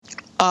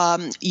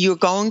You're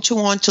going to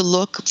want to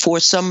look for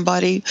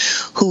somebody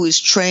who is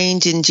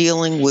trained in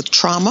dealing with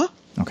trauma.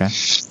 Okay.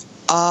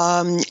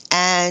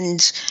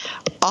 And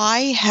I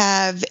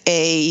have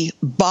a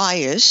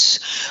bias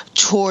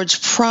towards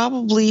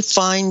probably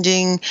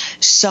finding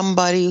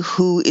somebody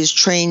who is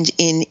trained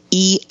in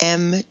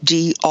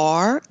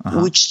EMDR,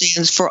 which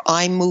stands for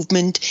eye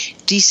movement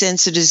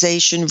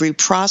desensitization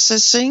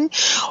reprocessing,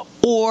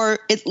 or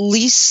at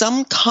least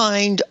some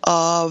kind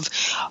of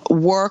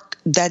work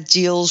that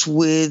deals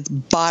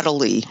with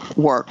bodily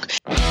work.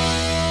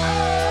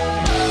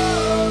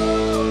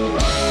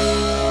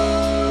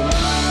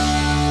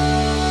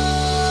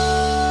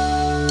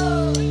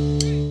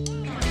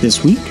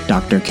 This week,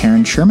 Dr.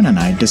 Karen Sherman and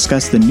I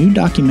discuss the new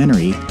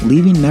documentary,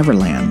 Leaving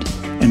Neverland,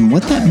 and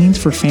what that means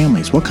for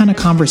families. What kind of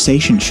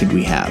conversation should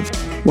we have?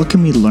 What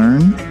can we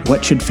learn?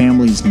 What should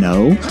families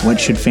know? What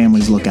should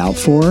families look out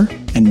for?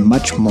 And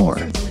much more.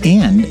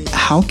 And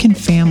how can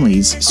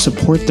families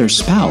support their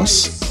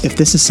spouse if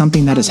this is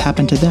something that has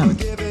happened to them?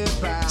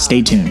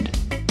 Stay tuned.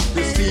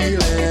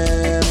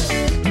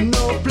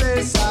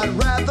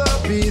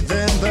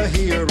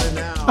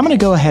 I'm going to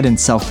go ahead and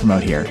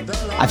self-promote here.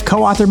 I've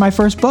co-authored my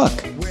first book.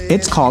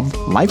 It's called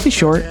Life is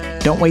Short,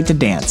 Don't Wait to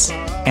Dance.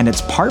 And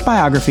it's part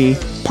biography,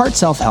 part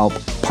self-help,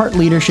 part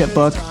leadership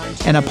book,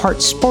 and a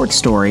part sports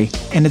story,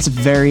 and it's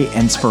very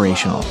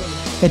inspirational.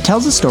 It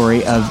tells the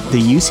story of the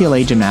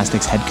UCLA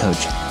gymnastics head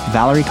coach,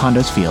 Valerie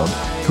Condos Field,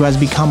 who has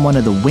become one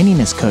of the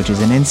winningest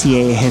coaches in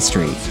NCAA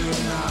history.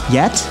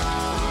 Yet,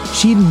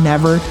 she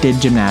never did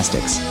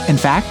gymnastics. In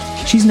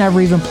fact, she's never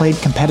even played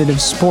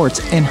competitive sports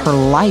in her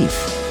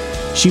life.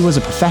 She was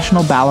a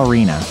professional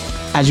ballerina.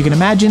 As you can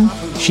imagine,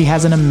 she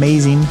has an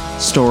amazing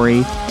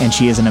story, and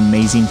she is an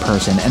amazing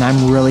person, and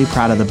I'm really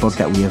proud of the book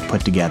that we have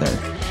put together.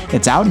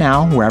 It's out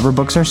now wherever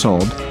books are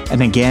sold,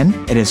 and again,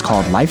 it is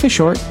called Life is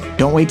Short,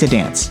 Don't Wait to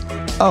Dance.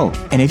 Oh,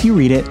 and if you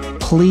read it,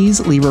 please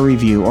leave a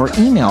review or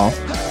email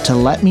to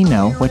let me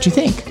know what you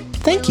think.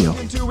 Thank you.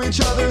 Into each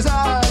other's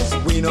eyes,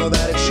 we know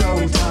that it's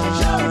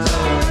showtime.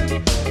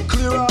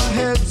 Clear our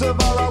heads of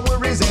all our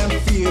worries and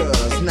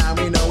fears. Now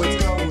we know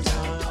it's go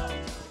time.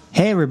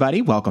 Hey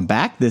everybody, welcome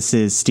back. This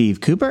is Steve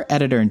Cooper,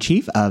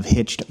 editor-in-chief of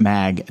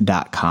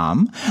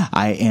HitchedMag.com.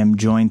 I am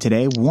joined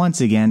today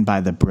once again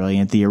by the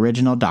brilliant, the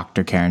original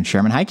Dr. Karen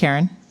Sherman. Hi,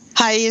 Karen.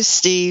 Hi,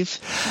 Steve.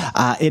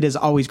 It is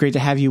always great to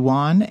have you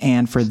on.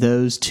 And for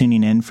those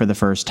tuning in for the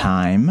first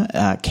time,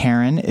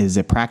 Karen is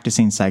a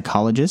practicing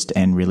psychologist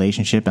and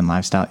relationship and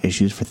lifestyle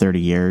issues for 30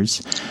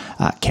 years.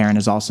 Karen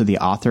is also the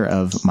author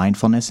of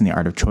Mindfullness and the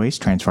Art of Choice,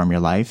 Transform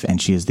Your Life.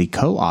 And she is the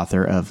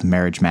co-author of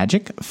Marriage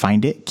Magic,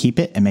 Find It, Keep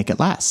It, and Make It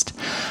Last.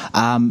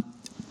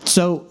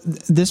 So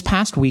this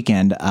past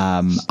weekend,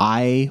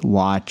 I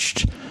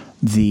watched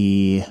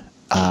the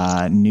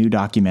new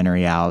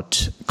documentary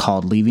out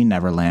called Leaving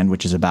Neverland,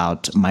 which is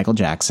about Michael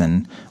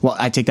Jackson. Well,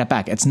 I take that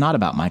back. It's not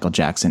about Michael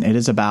Jackson. It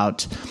is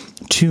about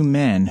two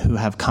men who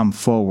have come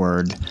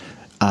forward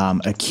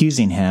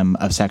accusing him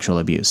of sexual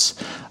abuse,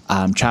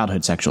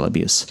 childhood sexual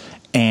abuse.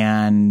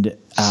 And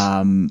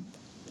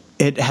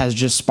it has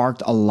just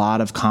sparked a lot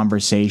of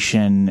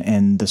conversation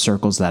in the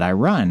circles that I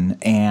run.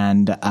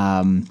 And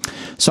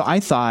so I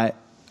thought,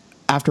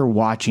 after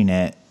watching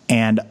it,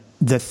 and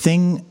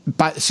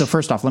so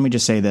first off, let me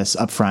just say this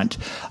up front.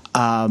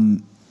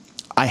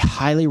 I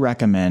highly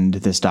recommend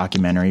this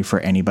documentary for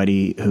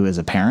anybody who is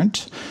a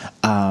parent,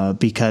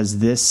 because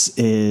this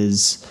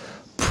is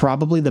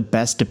probably the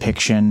best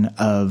depiction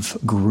of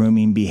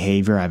grooming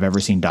behavior I've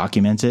ever seen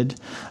documented.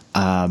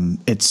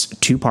 It's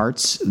two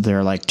parts.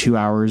 They're like 2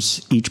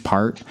 hours each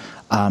part.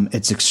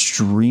 It's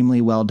extremely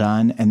well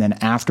done. And then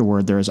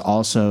afterward, there's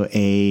also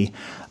a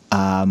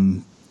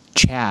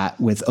chat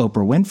with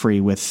Oprah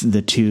Winfrey with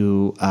the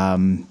two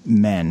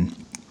men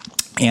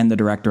and the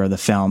director of the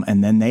film,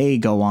 and then they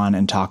go on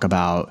and talk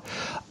about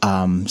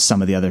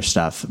some of the other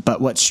stuff. But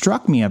what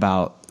struck me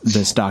about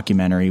this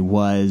documentary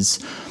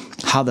was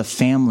how the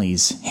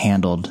families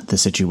handled the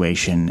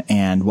situation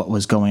and what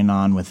was going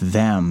on with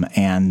them,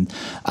 and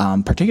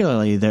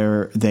particularly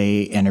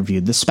they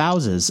interviewed the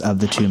spouses of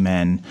the two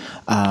men,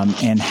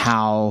 and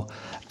how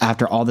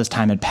after all this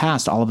time had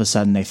passed, all of a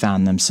sudden they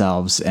found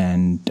themselves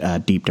in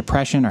deep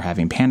depression or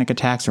having panic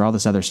attacks or all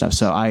this other stuff.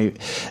 So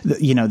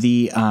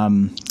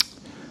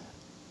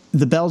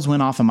the bells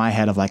went off in my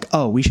head of like,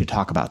 oh, we should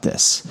talk about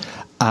this.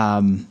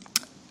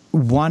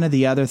 One of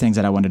the other things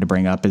that I wanted to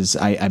bring up is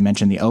I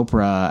mentioned the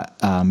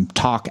Oprah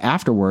talk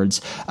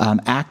afterwards.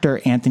 Actor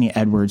Anthony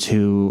Edwards,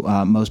 who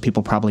most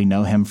people probably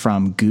know him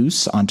from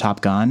Goose on Top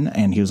Gun,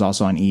 and he was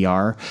also on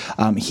ER.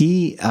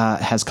 He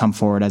has come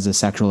forward as a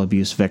sexual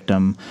abuse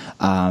victim,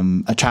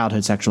 a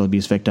childhood sexual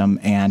abuse victim,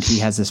 and he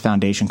has this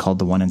foundation called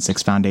the 1 in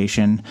 6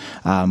 Foundation,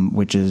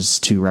 which is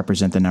to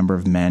represent the number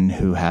of men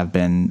who have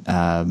been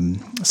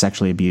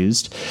sexually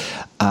abused.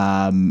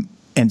 And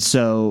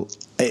so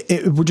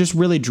it just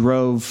really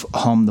drove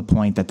home the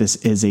point that this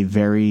is a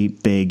very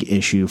big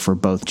issue for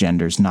both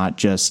genders, not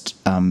just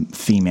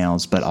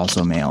females, but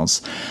also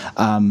males.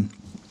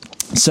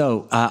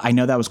 So I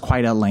know that was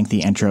quite a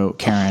lengthy intro,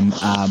 Karen,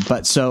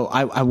 but so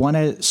I want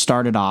to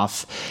start it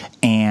off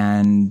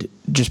and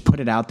just put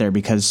it out there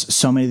because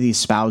so many of these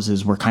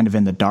spouses were kind of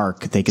in the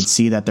dark. They could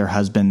see that their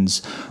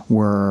husbands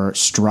were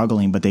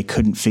struggling, but they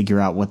couldn't figure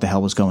out what the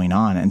hell was going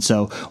on. And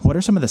so what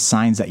are some of the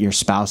signs that your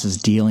spouse is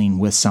dealing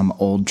with some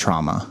old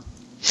trauma?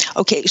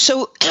 Okay,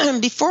 so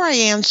before I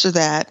answer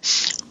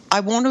that, I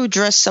want to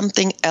address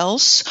something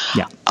else.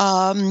 Yeah.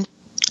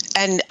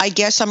 And I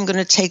guess I'm going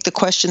to take the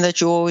question that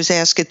you always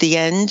ask at the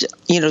end,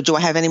 do I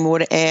have any more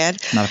to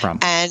add? Not a problem.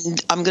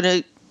 And I'm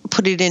going to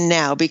put it in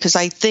now because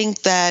I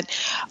think that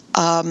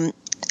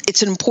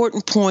it's an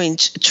important point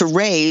to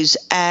raise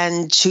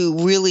and to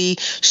really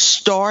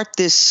start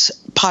this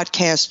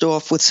podcast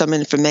off with some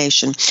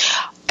information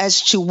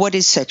as to what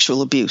is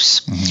sexual abuse.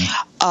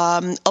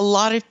 Mm-hmm. A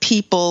lot of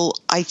people,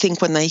 I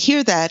think, when they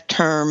hear that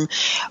term,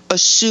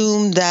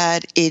 assume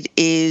that it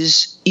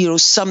is,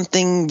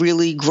 something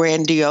really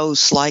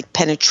grandiose like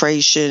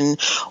penetration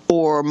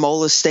or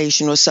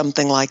molestation or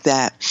something like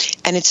that.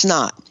 And it's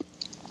not.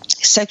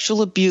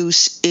 Sexual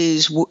abuse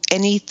is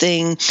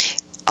anything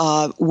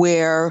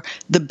where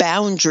the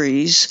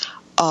boundaries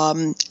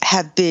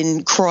have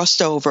been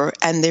crossed over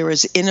and there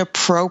is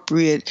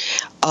inappropriate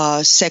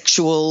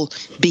sexual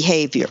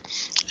behavior.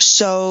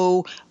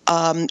 So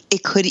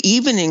it could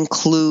even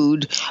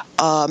include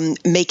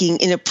making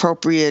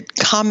inappropriate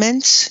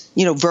comments,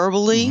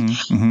 verbally.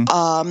 Mm-hmm,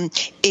 mm-hmm.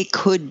 It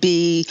could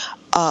be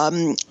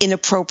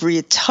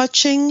inappropriate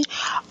touching,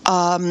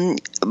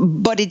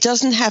 but it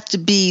doesn't have to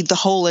be the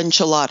whole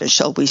enchilada,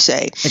 shall we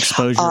say.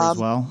 Exposure as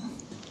well.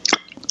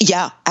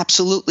 Yeah,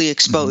 absolutely,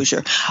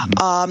 exposure.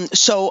 Mm-hmm.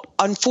 So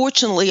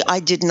unfortunately, I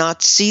did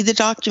not see the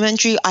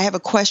documentary. I have a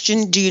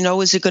question. Do you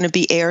know, is it going to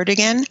be aired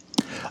again?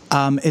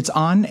 It's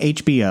on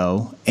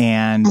HBO,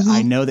 and mm-hmm.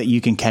 I know that you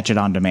can catch it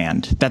on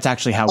demand. That's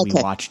actually how we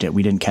watched it.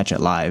 We didn't catch it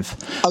live.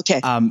 Okay.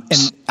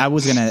 And I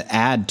was going to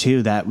add,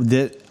 too, that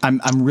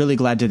I'm really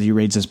glad that you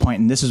raised this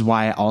point, and this is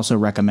why I also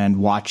recommend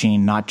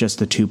watching not just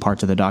the 2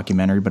 parts of the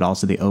documentary, but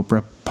also the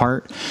Oprah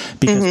part,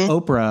 because mm-hmm.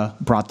 Oprah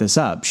brought this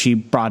up. She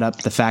brought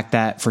up the fact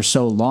that for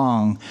so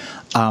long,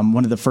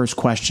 one of the first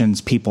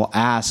questions people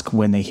ask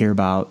when they hear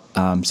about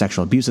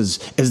sexual abuse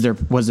was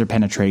there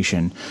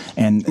penetration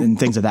and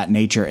things of that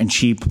nature. And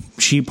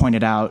she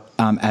pointed out,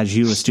 as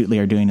you astutely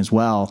are doing as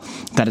well,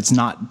 that it's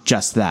not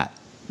just that.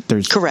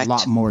 There's Correct. A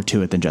lot more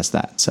to it than just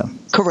that. So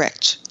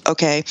correct.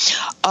 Okay.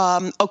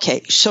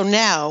 So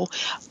now,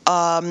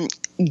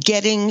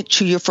 getting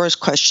to your first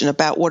question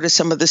about what are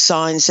some of the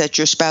signs that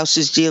your spouse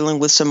is dealing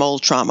with some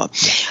old trauma.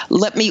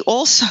 Let me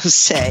also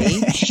say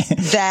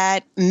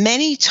that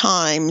many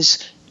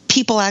times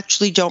people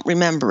actually don't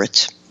remember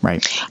it.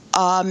 Right.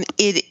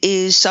 It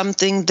is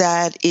something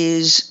that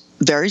is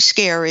very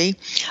scary,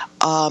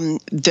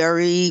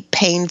 very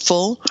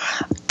painful.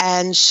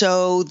 And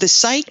so the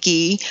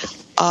psyche,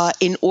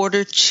 in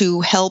order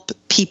to help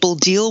people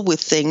deal with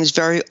things,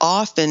 very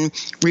often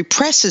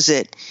represses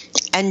it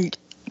and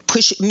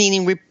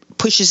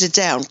pushes it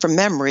down from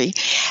memory.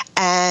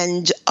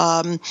 And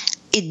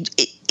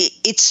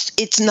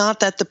it's not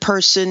that the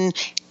person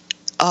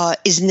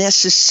is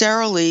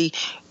necessarily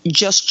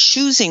just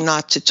choosing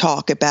not to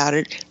talk about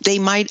it. They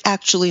might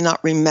actually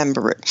not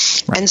remember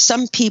it. Right. And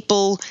some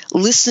people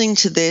listening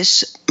to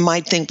this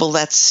might think, well,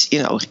 that's,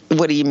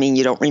 what do you mean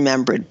you don't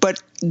remember it?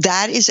 But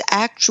that is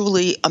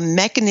actually a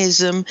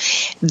mechanism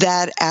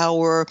that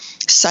our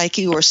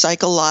psyche or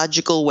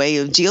psychological way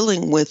of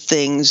dealing with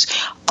things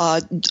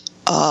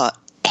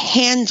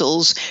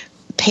handles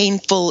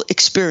painful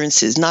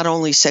experiences, not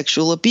only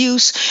sexual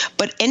abuse,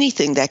 but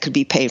anything that could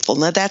be painful.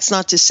 Now, that's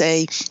not to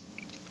say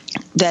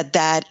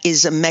that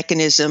is a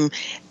mechanism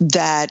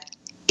that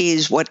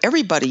is what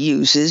everybody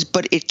uses,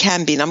 but it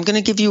can be. And I'm going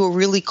to give you a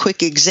really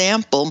quick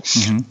example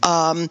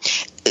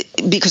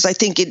because I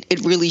think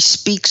it really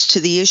speaks to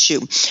the issue.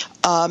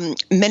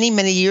 Many,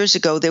 many years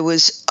ago, there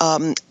was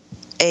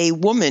a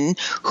woman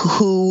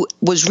who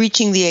was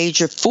reaching the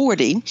age of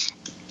 40,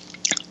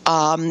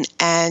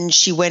 and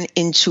she went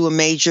into a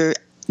major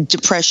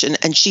depression,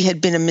 and she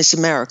had been a Miss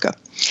America.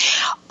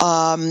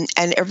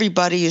 And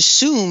everybody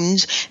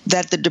assumed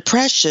that the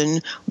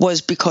depression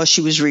was because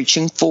she was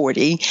reaching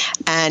 40,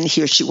 and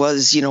here she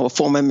was, a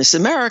former Miss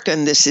America,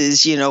 and this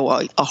is,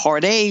 a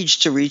hard age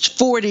to reach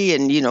 40,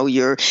 and,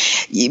 you're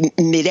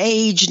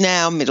mid-age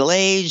now, middle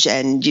age,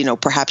 and,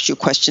 perhaps you're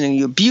questioning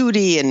your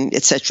beauty, and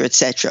et cetera, et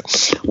cetera.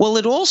 Well,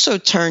 it also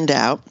turned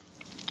out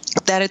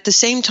that at the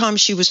same time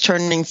she was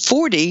turning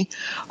 40,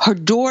 her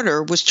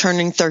daughter was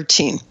turning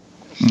 13.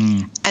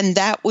 And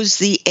that was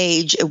the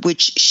age at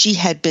which she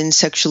had been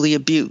sexually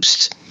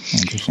abused.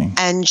 Interesting.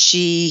 And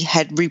she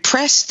had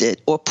repressed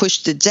it or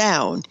pushed it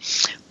down.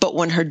 But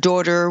when her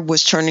daughter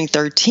was turning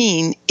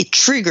 13, it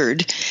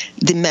triggered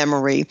the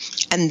memory,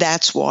 and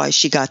that's why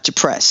she got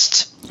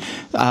depressed.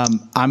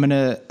 I'm going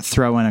to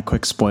throw in a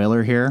quick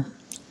spoiler here.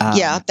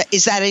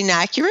 Is that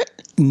inaccurate?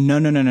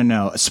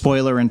 No.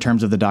 Spoiler in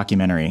terms of the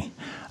documentary.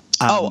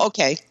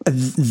 Okay.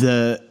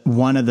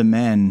 One of the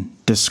men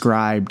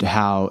described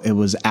how it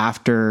was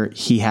after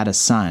he had a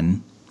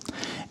son,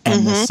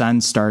 and the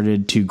son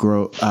started to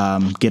grow,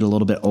 get a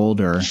little bit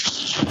older,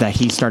 that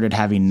he started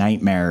having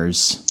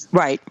nightmares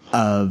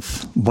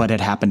of what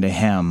had happened to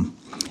him.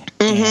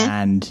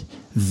 And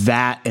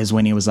that is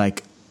when he was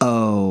like,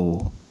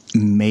 oh,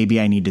 maybe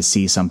I need to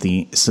see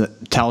something,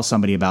 tell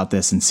somebody about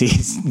this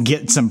and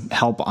get some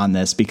help on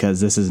this,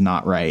 because this is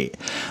not right.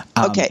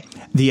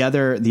 The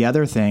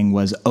other thing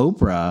was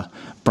Oprah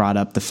brought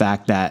up the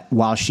fact that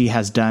while she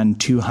has done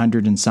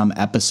 200 and some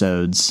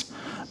episodes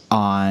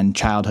on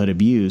childhood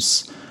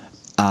abuse,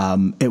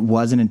 it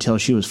wasn't until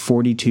she was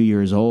 42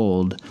 years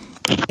old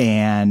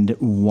and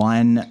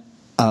one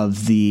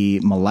of the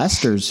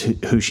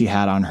molesters who she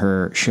had on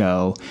her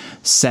show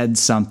said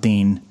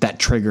something that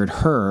triggered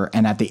her.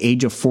 And at the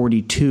age of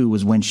 42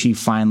 was when she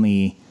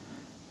finally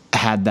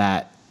had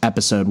that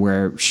episode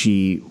where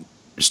she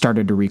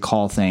started to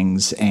recall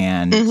things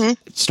and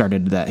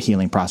started that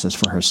healing process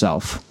for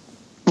herself.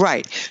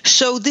 Right.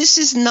 So this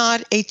is not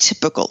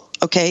atypical.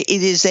 Okay.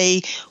 It is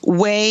a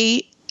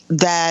way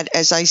that,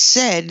 as I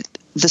said,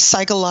 the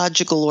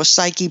psychological or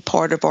psyche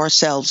part of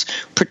ourselves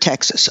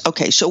protects us.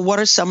 Okay, so what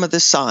are some of the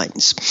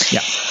signs?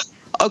 Yeah.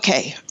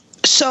 Okay,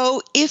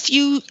 so if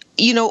you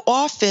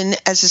often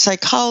as a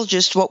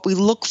psychologist, what we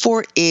look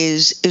for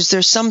is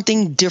there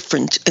something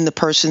different in the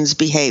person's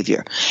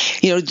behavior?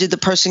 Did the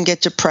person get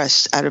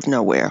depressed out of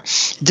nowhere?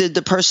 Did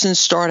the person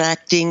start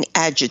acting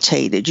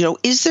agitated?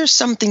 Is there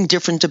something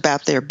different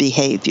about their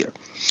behavior?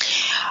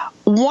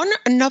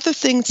 Another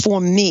thing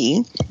for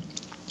me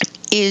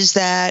is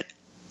that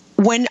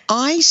when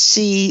I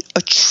see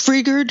a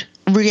triggered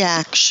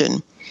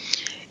reaction,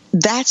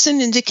 that's an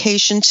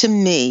indication to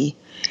me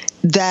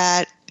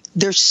that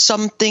there's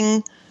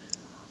something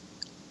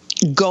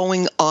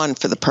going on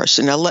for the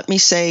person. Now, let me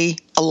say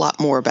a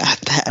lot more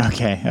about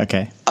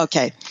that.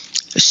 Okay.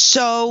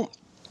 So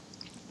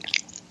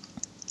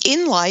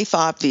in life,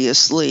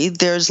 obviously,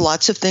 there's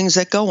lots of things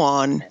that go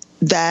on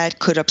that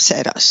could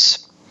upset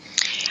us.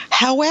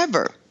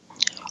 However,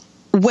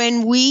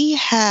 when we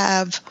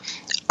have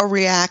a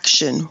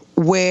reaction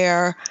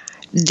where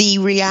the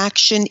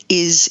reaction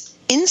is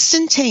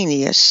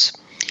instantaneous,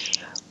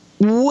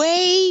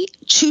 way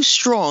too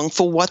strong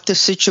for what the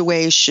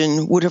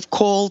situation would have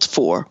called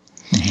for,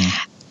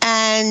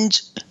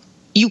 and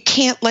you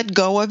can't let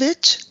go of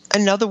it.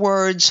 In other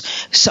words,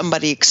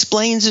 somebody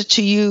explains it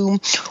to you,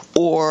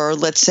 or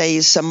let's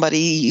say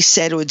somebody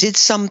said or did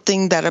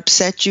something that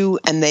upset you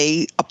and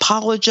they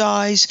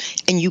apologize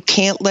and you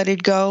can't let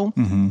it go.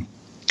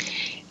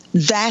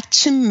 That,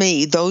 to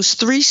me, those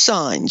three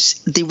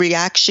signs, the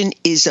reaction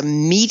is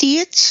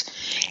immediate,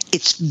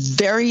 it's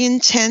very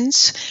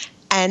intense,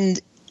 and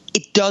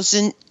it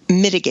doesn't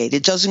mitigate,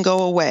 it doesn't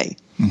go away.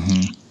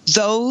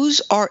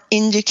 Those are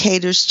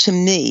indicators to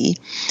me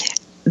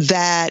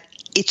that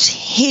it's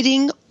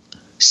hitting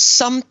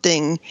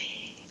something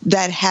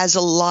that has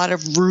a lot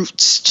of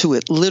roots to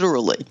it,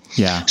 literally.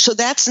 Yeah. So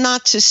that's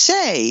not to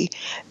say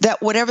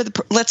that whatever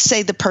let's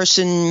say the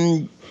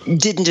person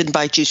didn't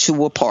invite you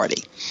to a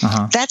party.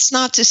 That's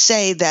not to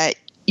say that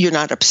you're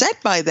not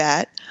upset by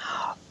that,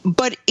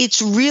 but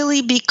it's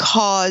really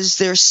because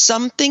there's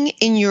something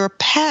in your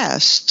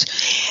past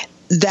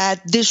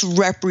that this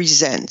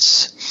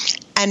represents,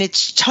 and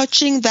it's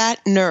touching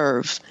that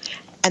nerve,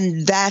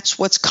 and that's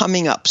what's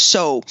coming up.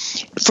 So,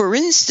 for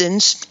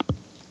instance,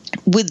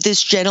 with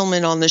this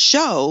gentleman on the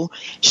show,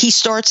 he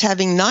starts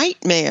having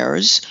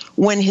nightmares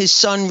when his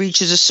son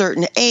reaches a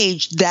certain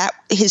age. That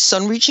his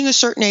son reaching a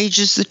certain age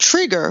is the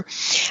trigger,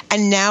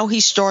 and now he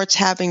starts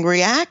having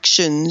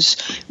reactions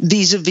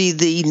vis-a-vis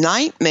the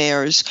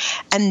nightmares,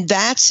 and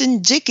that's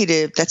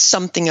indicative that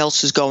something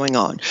else is going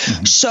on.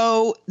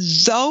 So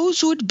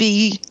those would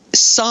be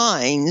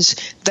signs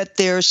that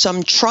there's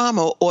some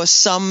trauma or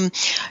some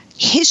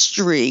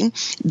history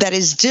that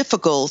is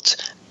difficult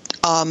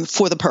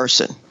for the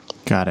person.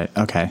 Got it.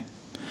 Okay.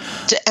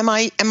 Am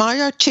I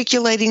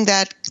articulating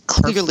that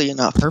clearly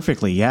enough?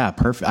 Perfectly. Yeah.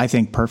 I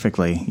think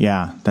perfectly.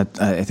 Yeah.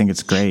 I think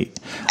it's great.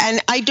 And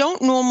I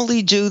don't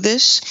normally do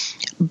this,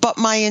 but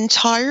my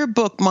entire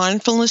book,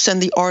 Mindfulness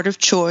and the Art of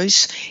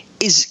Choice,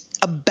 is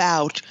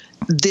about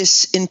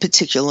this in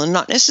particular,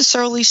 not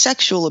necessarily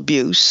sexual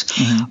abuse,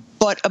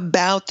 but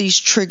about these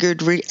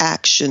triggered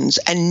reactions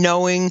and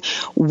knowing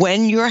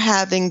when you're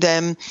having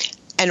them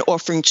and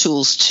offering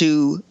tools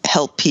to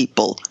help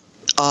people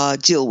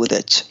deal with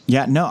it.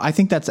 Yeah, no, I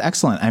think that's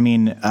excellent. I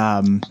mean,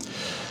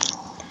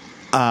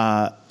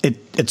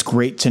 it's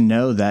great to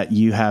know that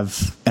you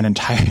have an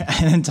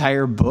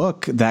entire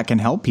book that can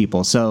help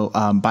people. So,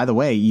 by the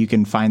way, you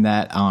can find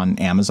that on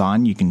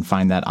Amazon. You can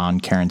find that on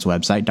Karen's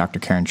website,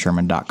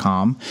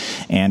 drkarensherman.com.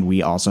 And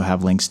we also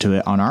have links to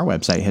it on our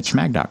website,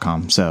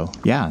 hitschmag.com. So,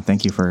 yeah,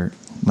 thank you for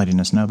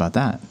letting us know about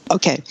that.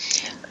 Okay.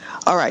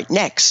 All right,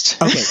 next.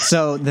 Okay,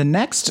 so the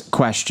next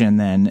question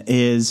then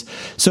is,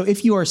 so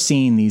if you are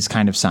seeing these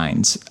kind of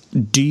signs,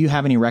 do you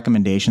have any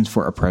recommendations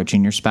for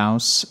approaching your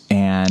spouse?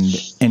 And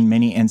in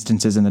many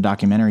instances in the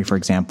documentary, for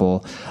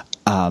example,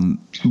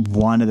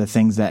 one of the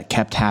things that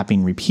kept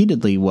happening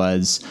repeatedly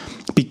was,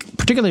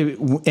 particularly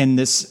in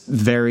this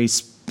very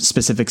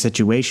specific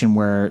situation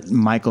where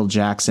Michael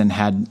Jackson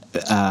had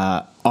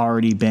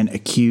already been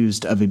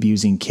accused of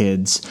abusing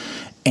kids.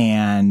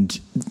 And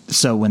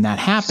so when that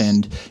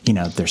happened,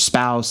 their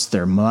spouse,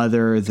 their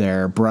mother,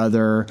 their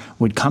brother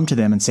would come to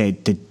them and say,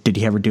 did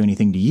he ever do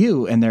anything to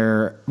you? And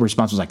their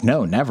response was like,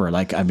 no, never.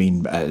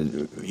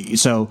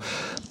 So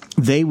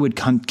they would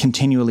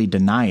continually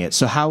deny it.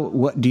 So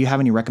what do you have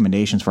any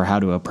recommendations for how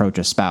to approach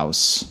a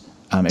spouse?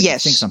 If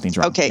Yes. you think something's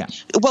wrong? Okay. Yeah.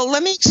 Well,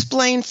 let me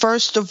explain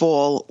first of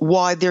all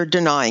why they're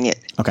denying it.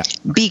 Okay.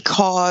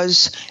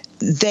 Because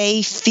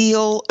they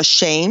feel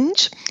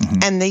ashamed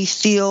and they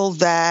feel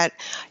that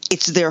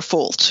it's their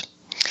fault.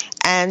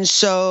 And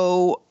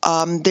so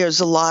there's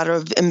a lot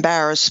of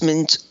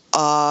embarrassment,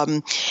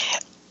 having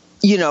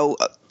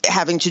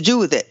to do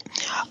with it.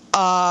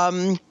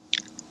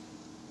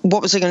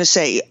 What was I going to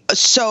say?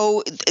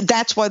 So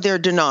that's why they're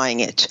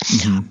denying it.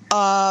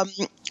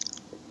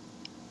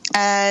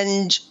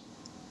 And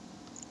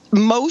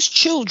most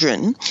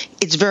children,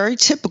 it's very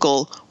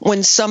typical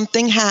when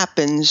something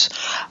happens,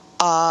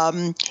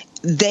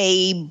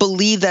 they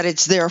believe that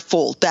it's their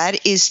fault.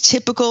 That is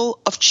typical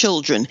of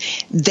children.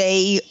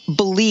 They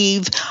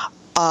believe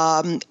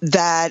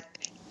that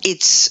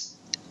it's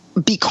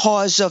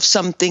because of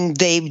something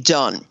they've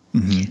done.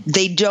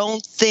 They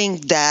don't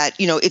think that,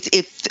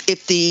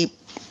 if a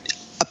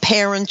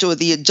parent or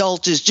the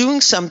adult is doing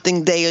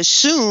something, they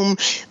assume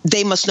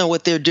they must know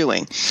what they're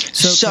doing.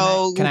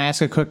 So can I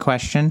ask a quick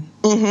question?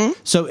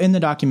 So in the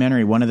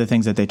documentary, one of the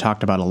things that they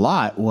talked about a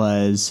lot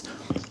was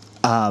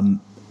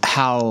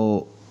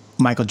how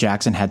Michael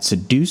Jackson had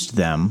seduced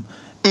them,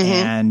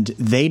 and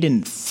they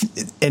didn't.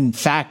 In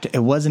fact, it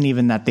wasn't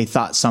even that they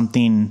thought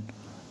something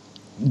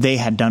they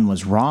had done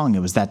was wrong. It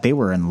was that they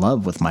were in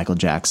love with Michael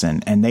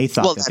Jackson, and they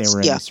thought that they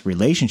were in this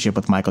relationship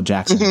with Michael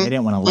Jackson. And they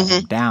didn't want to let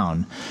him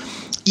down.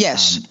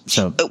 Yes.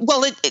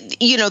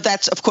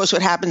 That's of course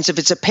what happens if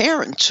it's a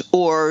parent,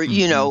 or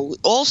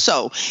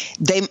also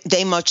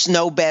they must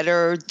know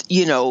better.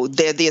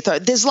 They're the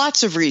authority. There's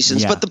lots of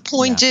reasons, but the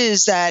point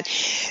is that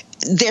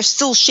there's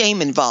still shame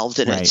involved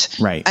in it,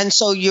 right? And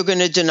so you're going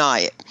to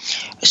deny it.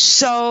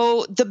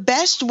 So the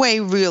best way,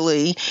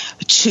 really,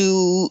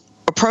 to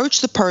approach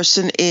the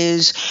person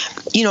is,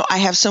 I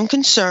have some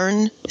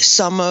concern.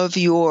 Some of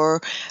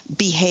your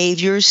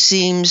behavior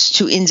seems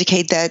to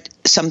indicate that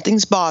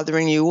something's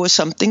bothering you or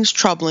something's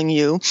troubling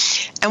you.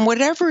 And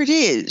whatever it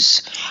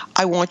is,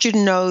 I want you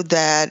to know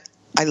that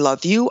I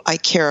love you, I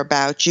care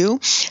about you,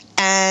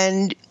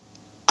 and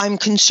I'm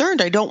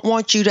concerned. I don't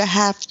want you to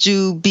have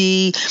to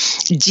be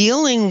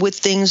dealing with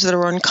things that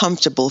are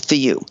uncomfortable for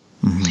you.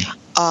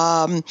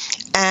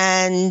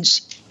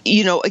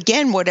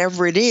 Again,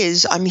 whatever it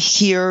is, I'm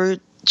here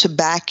to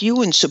back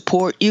you and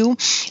support you.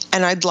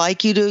 And I'd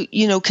like you to,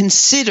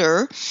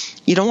 consider,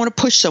 you don't want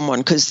to push someone,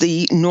 because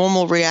the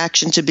normal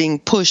reaction to being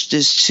pushed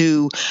is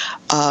to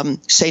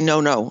say,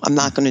 no, I'm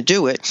not going to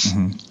do it.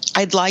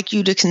 I'd like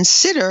you to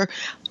consider,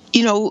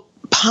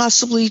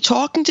 possibly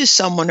talking to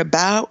someone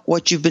about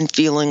what you've been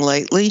feeling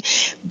lately,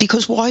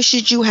 because why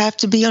should you have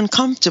to be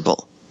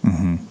uncomfortable?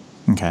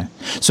 Okay.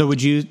 So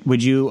would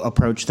you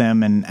approach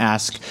them and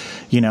ask,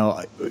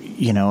 I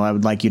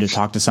would like you to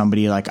talk to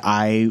somebody like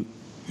I'm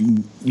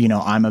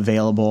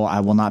available. I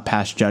will not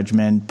pass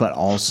judgment, but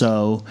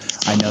also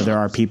I know there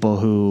are people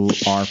who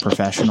are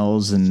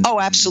professionals and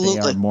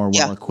absolutely. They are more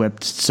well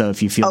equipped. So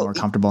if you feel more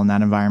comfortable in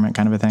that environment,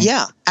 kind of a thing.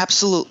 Yeah,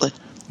 absolutely.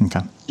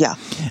 Okay. Yeah.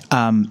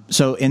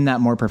 So in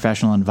that more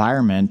professional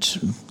environment,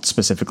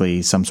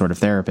 specifically some sort of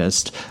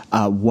therapist,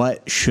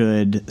 what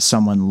should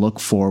someone look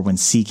for when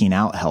seeking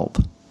out help?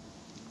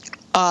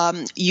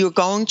 You're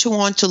going to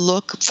want to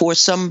look for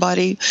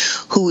somebody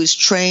who is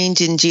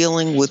trained in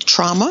dealing with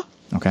trauma.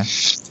 Okay.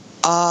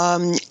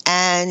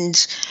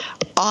 And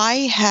I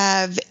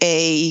have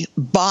a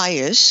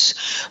bias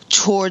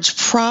towards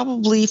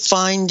probably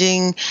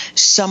finding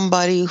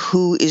somebody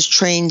who is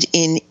trained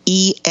in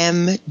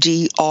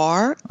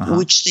EMDR,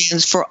 which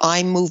stands for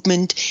eye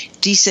movement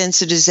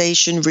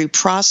desensitization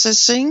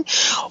reprocessing,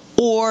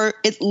 or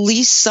at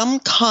least some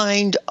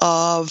kind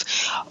of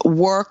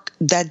work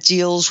that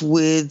deals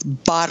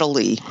with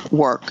bodily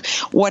work.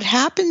 What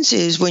happens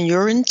is when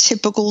you're in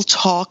typical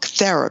talk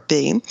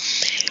therapy,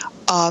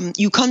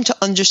 you come to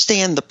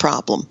understand the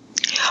problem,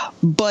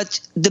 but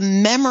the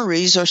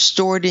memories are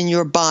stored in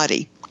your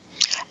body.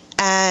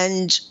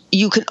 And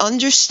you can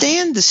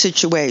understand the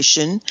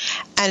situation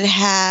and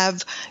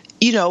have,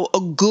 a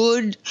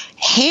good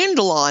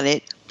handle on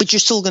it, but you're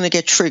still going to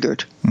get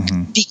triggered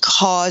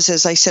because,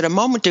 as I said a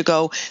moment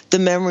ago, the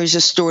memories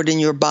are stored in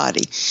your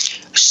body.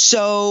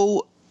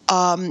 So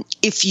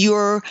if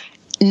you're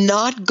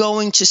not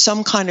going to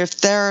some kind of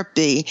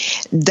therapy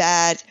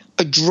that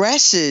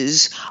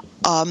addresses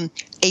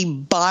a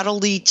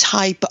bodily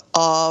type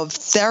of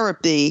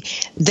therapy,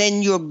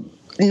 then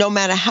no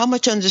matter how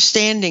much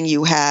understanding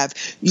you have,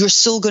 you're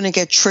still going to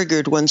get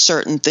triggered when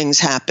certain things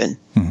happen.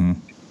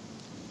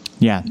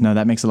 Yeah, no,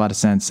 that makes a lot of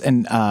sense.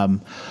 And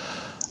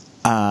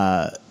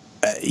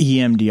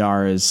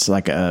EMDR is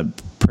like a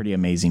pretty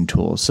amazing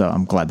tool. So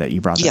I'm glad that you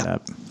brought that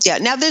up. Yeah.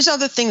 Now, there's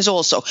other things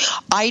also.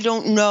 I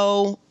don't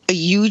know a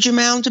huge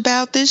amount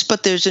about this,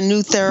 but there's a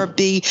new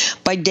therapy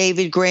by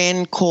David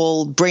Gran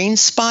called brain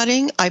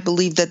spotting. I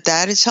believe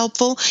that is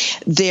helpful.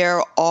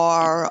 There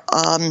are,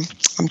 I'm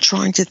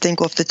trying to think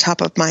off the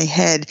top of my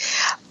head,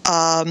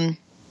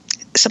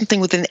 something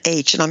with an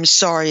H, and I'm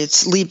sorry,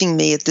 it's leaving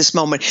me at this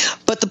moment.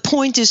 But the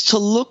point is to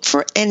look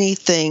for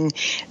anything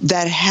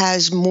that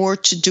has more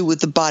to do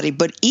with the body.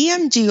 But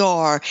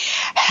EMDR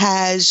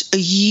has a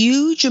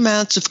huge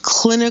amounts of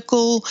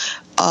clinical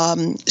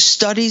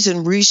studies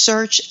and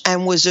research,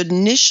 and was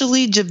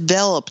initially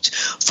developed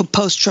for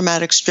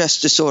post-traumatic stress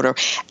disorder.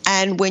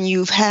 And when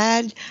you've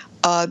had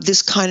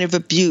this kind of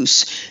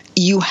abuse,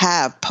 you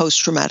have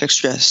post-traumatic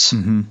stress.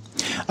 Mm-hmm.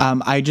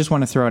 I just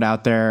want to throw it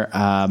out there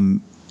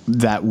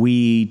that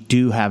we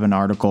do have an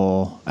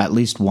article, at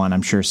least one,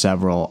 I'm sure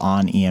several,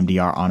 on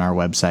EMDR on our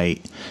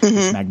website,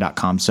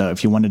 mag.com. So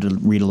if you wanted to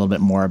read a little bit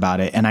more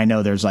about it, and I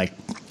know there's like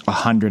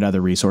 100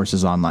 other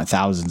resources online,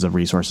 thousands of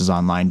resources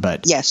online,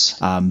 but yes,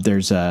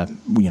 there's I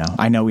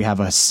know we have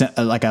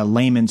a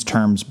layman's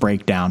terms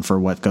breakdown for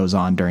what goes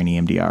on during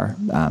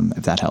EMDR,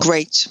 if that helps.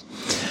 Great.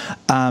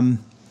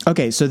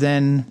 Okay, so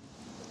then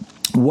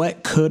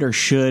what could or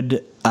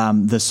should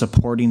the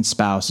supporting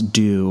spouse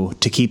do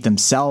to keep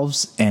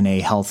themselves in a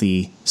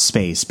healthy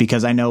space?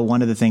 Because I know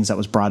one of the things that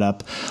was brought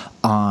up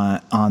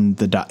in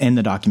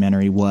the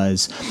documentary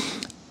was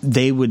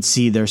they would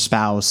see their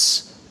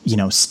spouse,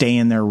 stay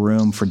in their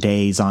room for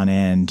days on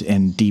end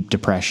in deep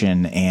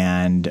depression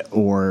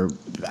or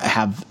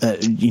have,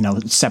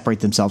 separate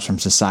themselves from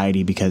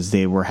society because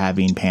they were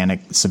having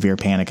severe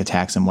panic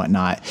attacks and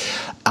whatnot.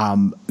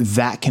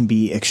 That can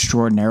be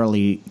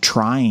extraordinarily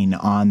trying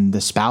on the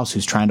spouse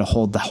who's trying to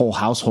hold the whole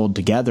household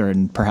together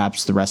and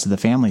perhaps the rest of the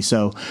family.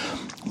 So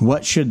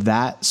what should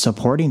that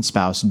supporting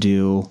spouse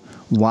do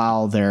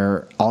while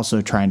they're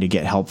also trying to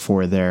get help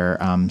for their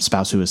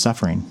spouse who is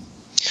suffering?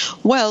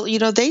 Well,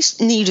 they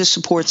need a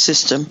support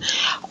system,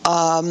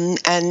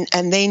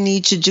 and they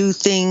need to do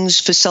things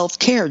for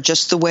self-care,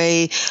 just the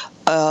way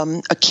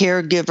a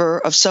caregiver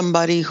of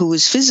somebody who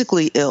is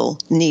physically ill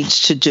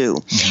needs to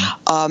do,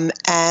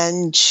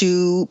 and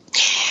to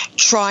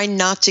try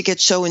not to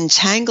get so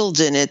entangled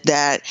in it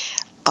that,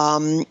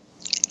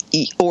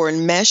 or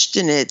enmeshed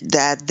in it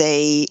that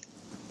they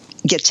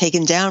get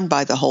taken down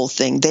by the whole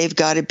thing. They've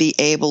got to be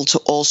able to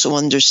also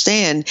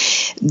understand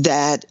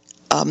that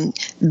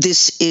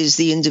this is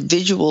the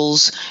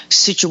individual's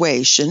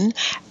situation,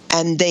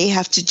 and they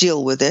have to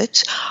deal with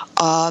it.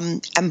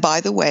 And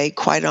by the way,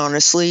 quite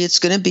honestly, it's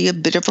going to be a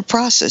bit of a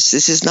process.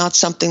 This is not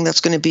something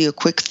that's going to be a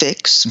quick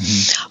fix.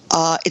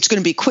 It's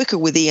going to be quicker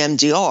with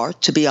EMDR,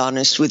 to be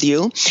honest with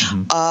you.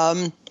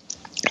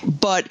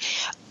 But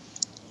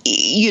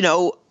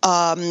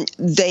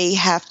they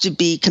have to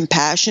be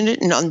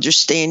compassionate and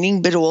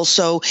understanding, but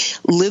also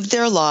live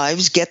their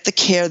lives, get the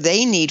care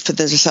they need for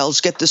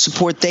themselves, get the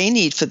support they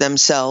need for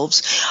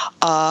themselves,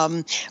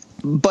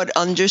 but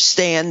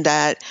understand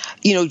that,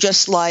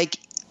 just like,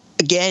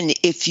 again,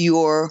 if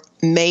your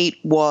mate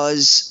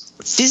was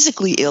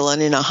physically ill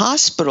and in a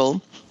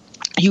hospital,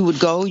 you would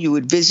go, you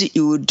would visit,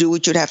 you would do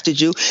what you'd have to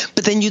do,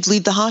 but then you'd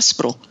leave the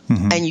hospital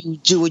and you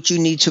do what you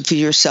need to for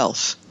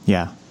yourself.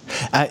 Yeah.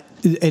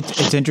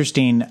 It's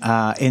interesting.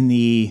 In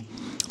the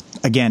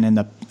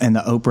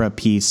Oprah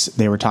piece,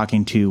 they were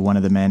talking to one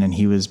of the men, and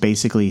he was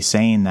basically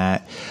saying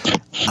that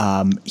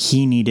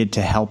he needed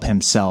to help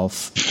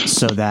himself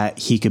so that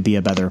he could be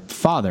a better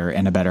father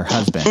and a better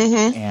husband.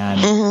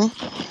 And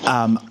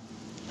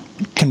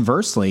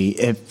conversely,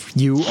 if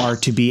you are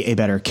to be a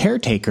better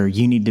caretaker,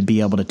 you need to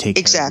be able to take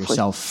care of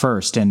yourself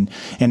first. And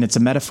it's a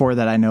metaphor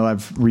that I know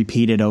I've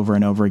repeated over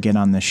and over again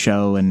on this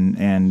show,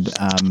 and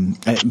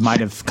it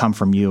might have come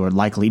from you, or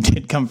likely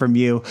did come from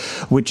you,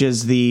 which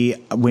is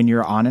when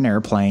you're on an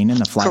airplane and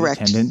the flight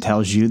attendant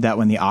tells you that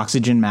when the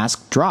oxygen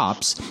mask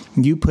drops,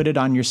 you put it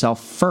on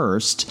yourself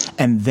first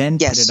and then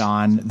put it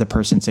on the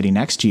person sitting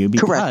next to you,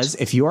 because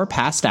if you are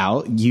passed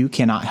out, you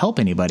cannot help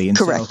anybody. And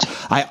so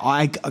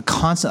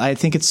I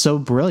think it's so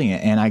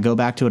brilliant, and I go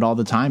back to it all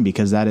the time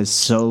because that is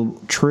so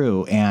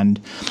true. And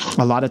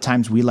a lot of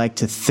times we like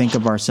to think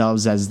of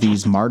ourselves as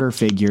these martyr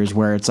figures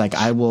where it's like,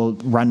 I will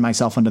run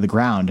myself into the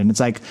ground, and it's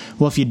like,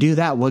 well, if you do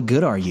that, what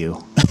good are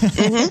you?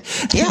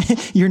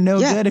 You're no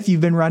good if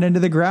you've been run into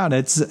the ground.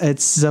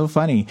 It's so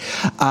funny.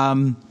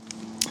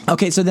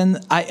 Okay, so then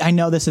I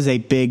know this is a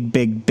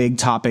big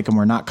topic, and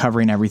we're not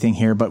covering everything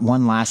here, but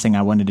one last thing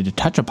I wanted to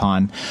touch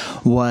upon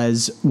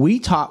was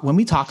when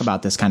we talk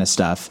about this kind of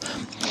stuff,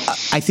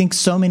 I think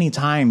so many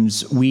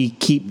times we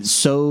keep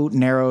so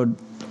narrowed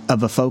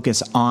of a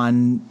focus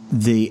on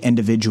the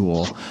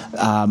individual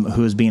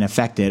who is being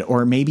affected,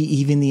 or maybe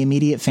even the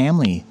immediate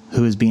family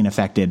who is being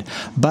affected.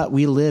 But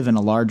we live in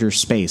a larger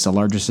space, a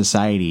larger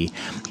society,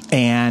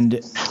 and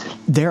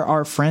there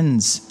are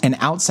friends and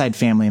outside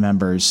family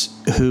members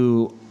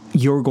who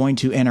you're going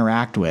to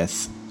interact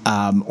with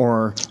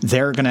or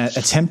they're going to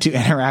attempt to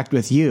interact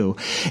with you.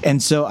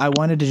 And so I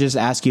wanted to just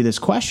ask you this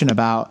question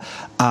about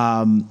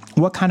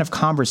what kind of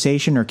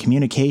conversation or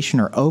communication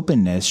or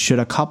openness should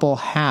a couple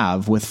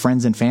have with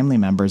friends and family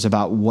members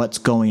about what's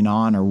going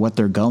on or what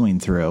they're going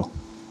through?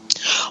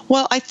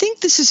 Well, I think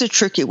this is a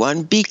tricky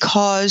one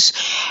because,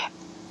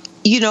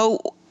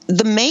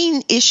 the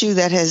main issue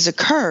that has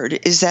occurred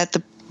is that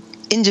the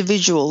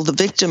individual, the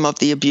victim of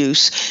the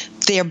abuse,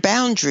 their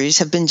boundaries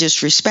have been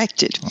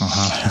disrespected.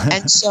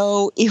 And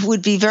so it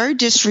would be very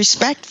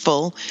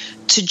disrespectful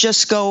to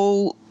just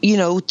go,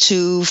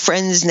 to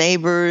friends,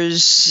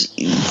 neighbors,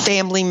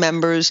 family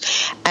members,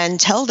 and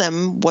tell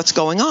them what's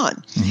going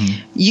on.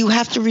 You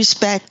have to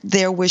respect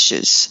their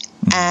wishes.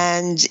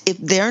 And if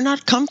they're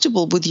not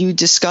comfortable with you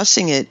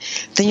discussing it,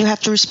 then you have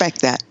to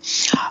respect that.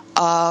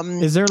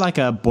 Is there like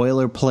a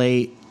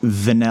boilerplate,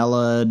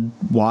 vanilla,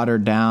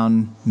 watered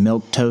down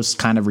milquetoast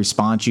kind of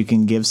response you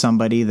can give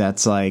somebody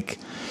that's like,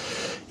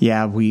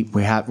 yeah,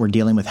 we're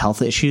dealing with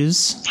health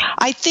issues?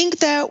 I think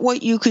that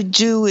what you could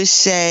do is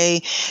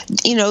say,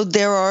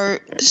 there are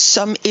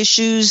some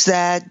issues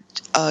that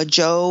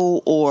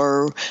Joe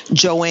or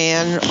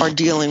Joanne are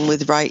dealing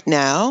with right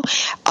now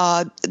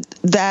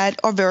that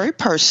are very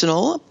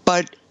personal,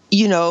 but,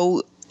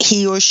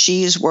 he or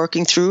she is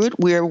working through it.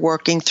 We're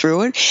working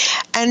through it.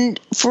 And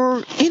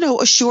for,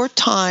 a short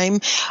time,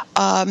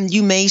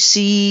 you may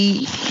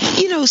see,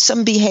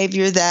 some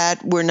behavior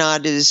that we're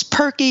not as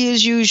perky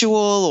as usual,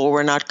 or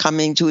we're not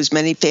coming to as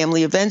many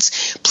family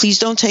events. Please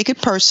don't take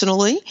it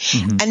personally,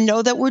 and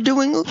know that we're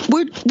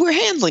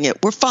handling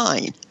it. We're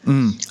fine.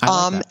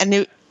 I like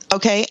that.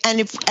 Okay.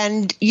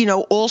 And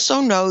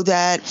also know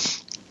that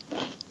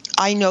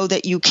I know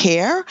that you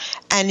care.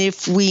 And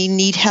if we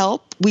need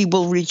help, we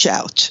will reach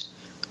out.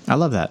 I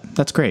love that.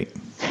 That's great.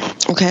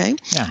 Okay.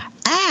 Yeah.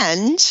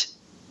 And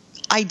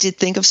I did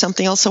think of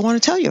something else I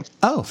want to tell you.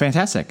 Oh,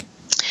 fantastic.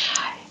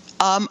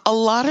 A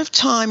lot of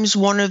times,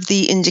 one of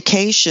the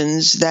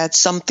indications that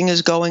something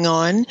is going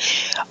on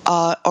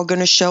are going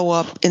to show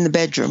up in the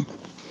bedroom.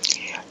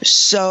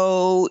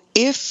 So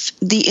if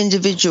the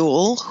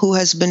individual who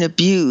has been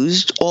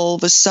abused all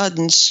of a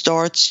sudden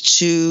starts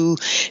to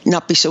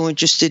not be so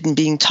interested in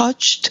being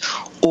touched,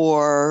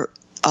 or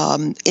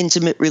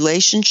intimate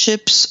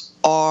relationships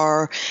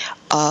are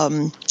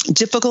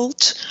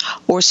difficult,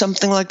 or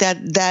something like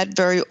that, that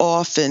very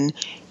often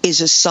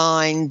is a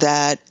sign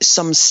that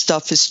some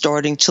stuff is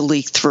starting to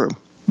leak through.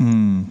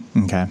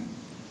 Okay.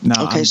 No,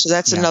 okay, so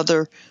that's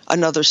another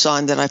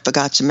sign that I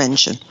forgot to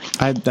mention.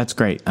 That's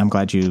great. I'm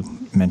glad you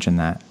mentioned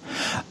that.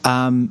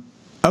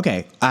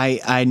 Okay,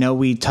 I know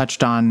we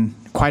touched on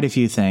quite a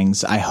few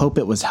things. I hope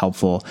it was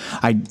helpful.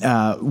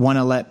 I want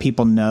to let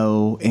people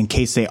know, in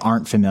case they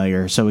aren't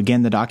familiar. So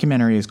again, the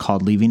documentary is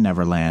called Leaving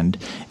Neverland.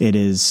 It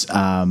is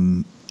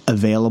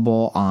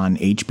available on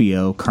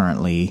HBO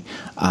currently.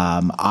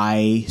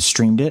 I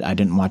streamed it. I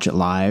didn't watch it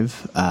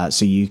live.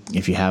 So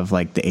if you have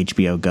like the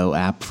HBO Go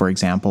app, for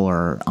example,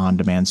 or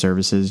on-demand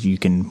services, you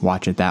can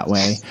watch it that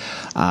way.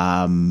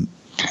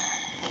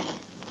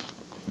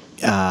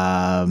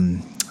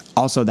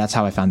 Also, that's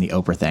how I found the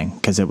Oprah thing,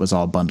 because it was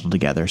all bundled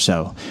together.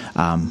 So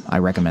I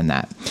recommend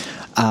that.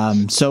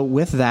 So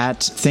with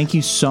that, thank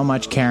you so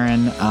much,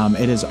 Karen.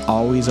 It is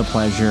always a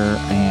pleasure,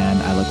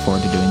 and I look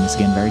forward to doing this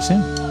again very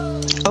soon.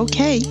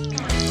 Okay.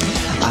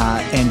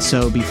 And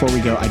so before we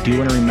go, I do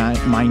want to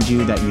remind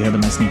you that you have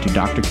been listening to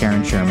Dr.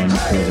 Karen Sherman,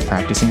 who is a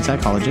practicing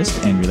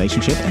psychologist in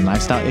relationship and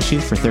lifestyle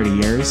issues for 30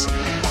 years.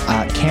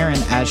 Karen,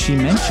 as she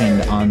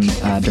mentioned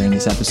during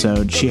this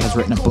episode, she has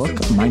written a book,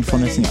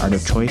 Mindfullness and the Art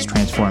of Choice,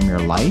 Transform Your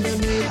Life,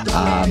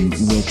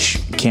 which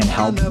can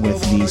help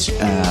with these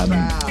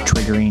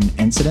triggering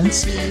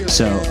incidents.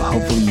 So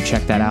hopefully you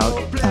check that out.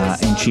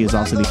 And she is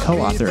also the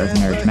co-author of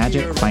Marriage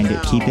Magic, Find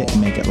It, Keep It,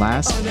 and Make It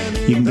Last.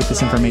 You can get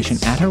this information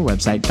at her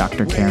website,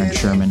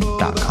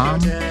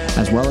 drkarensherman.com,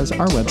 as well as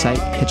our website,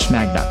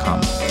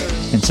 hitchedmag.com.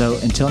 And so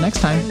until next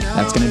time,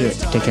 that's going to do it.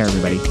 Take care,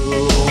 everybody.